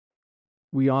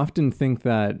we often think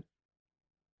that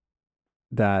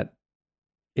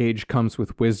age comes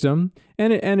with wisdom,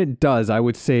 and it does. I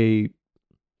would say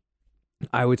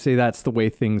that's the way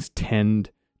things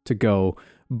tend to go,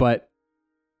 but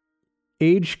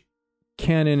age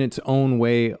can in its own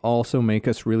way also make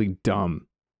us really dumb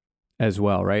as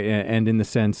well, right? And in the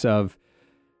sense of,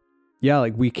 yeah,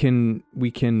 like we can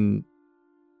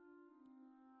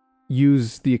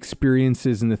use the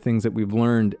experiences and the things that we've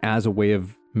learned as a way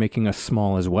of making us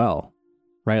small as well,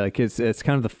 right? Like it's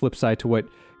kind of the flip side to what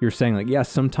you're saying. Like, yes,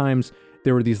 sometimes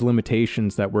there were these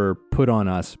limitations that were put on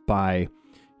us by,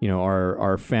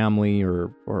 our family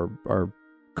or our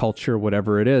culture,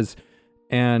 whatever it is.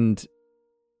 And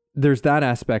there's that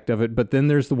aspect of it, but then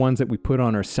there's the ones that we put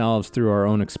on ourselves through our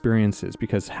own experiences,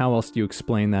 because how else do you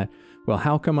explain that? Well,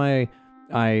 how come I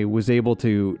was able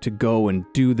to go and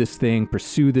do this thing,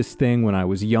 pursue this thing when I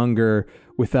was younger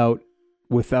without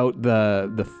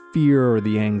the fear or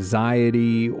the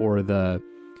anxiety or the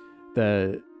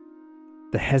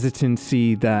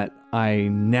hesitancy that I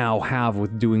now have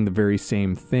with doing the very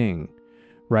same thing,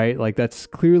 right? Like that's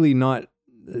clearly not,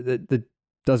 that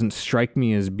doesn't strike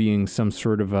me as being some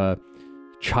sort of a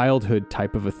childhood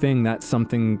type of a thing. That's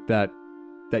something that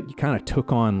you kind of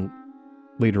took on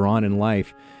later on in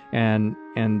life. And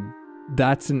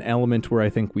that's an element where I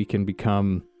think we can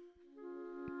become,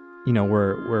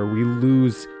 where we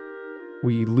lose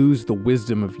the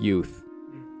wisdom of youth,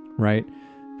 right?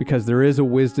 Because there is a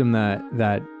wisdom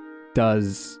that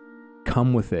does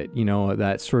come with it,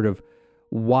 that sort of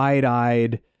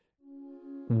wide-eyed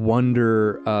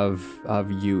wonder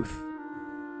of youth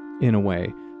in a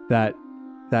way that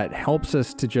helps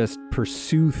us to just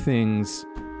pursue things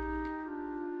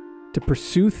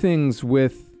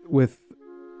with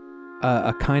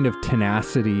a kind of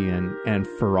tenacity and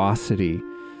ferocity.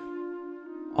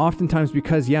 Oftentimes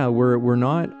because, we're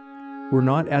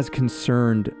not as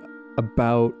concerned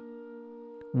about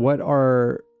what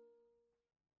are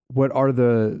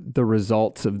the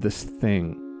results of this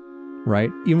thing, right?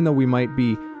 Even though we might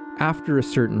be after a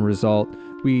certain result,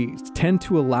 we tend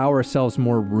to allow ourselves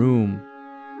more room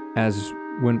as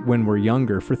when we're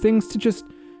younger for things to just,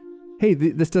 hey,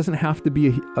 this doesn't have to be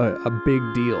a big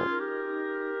deal.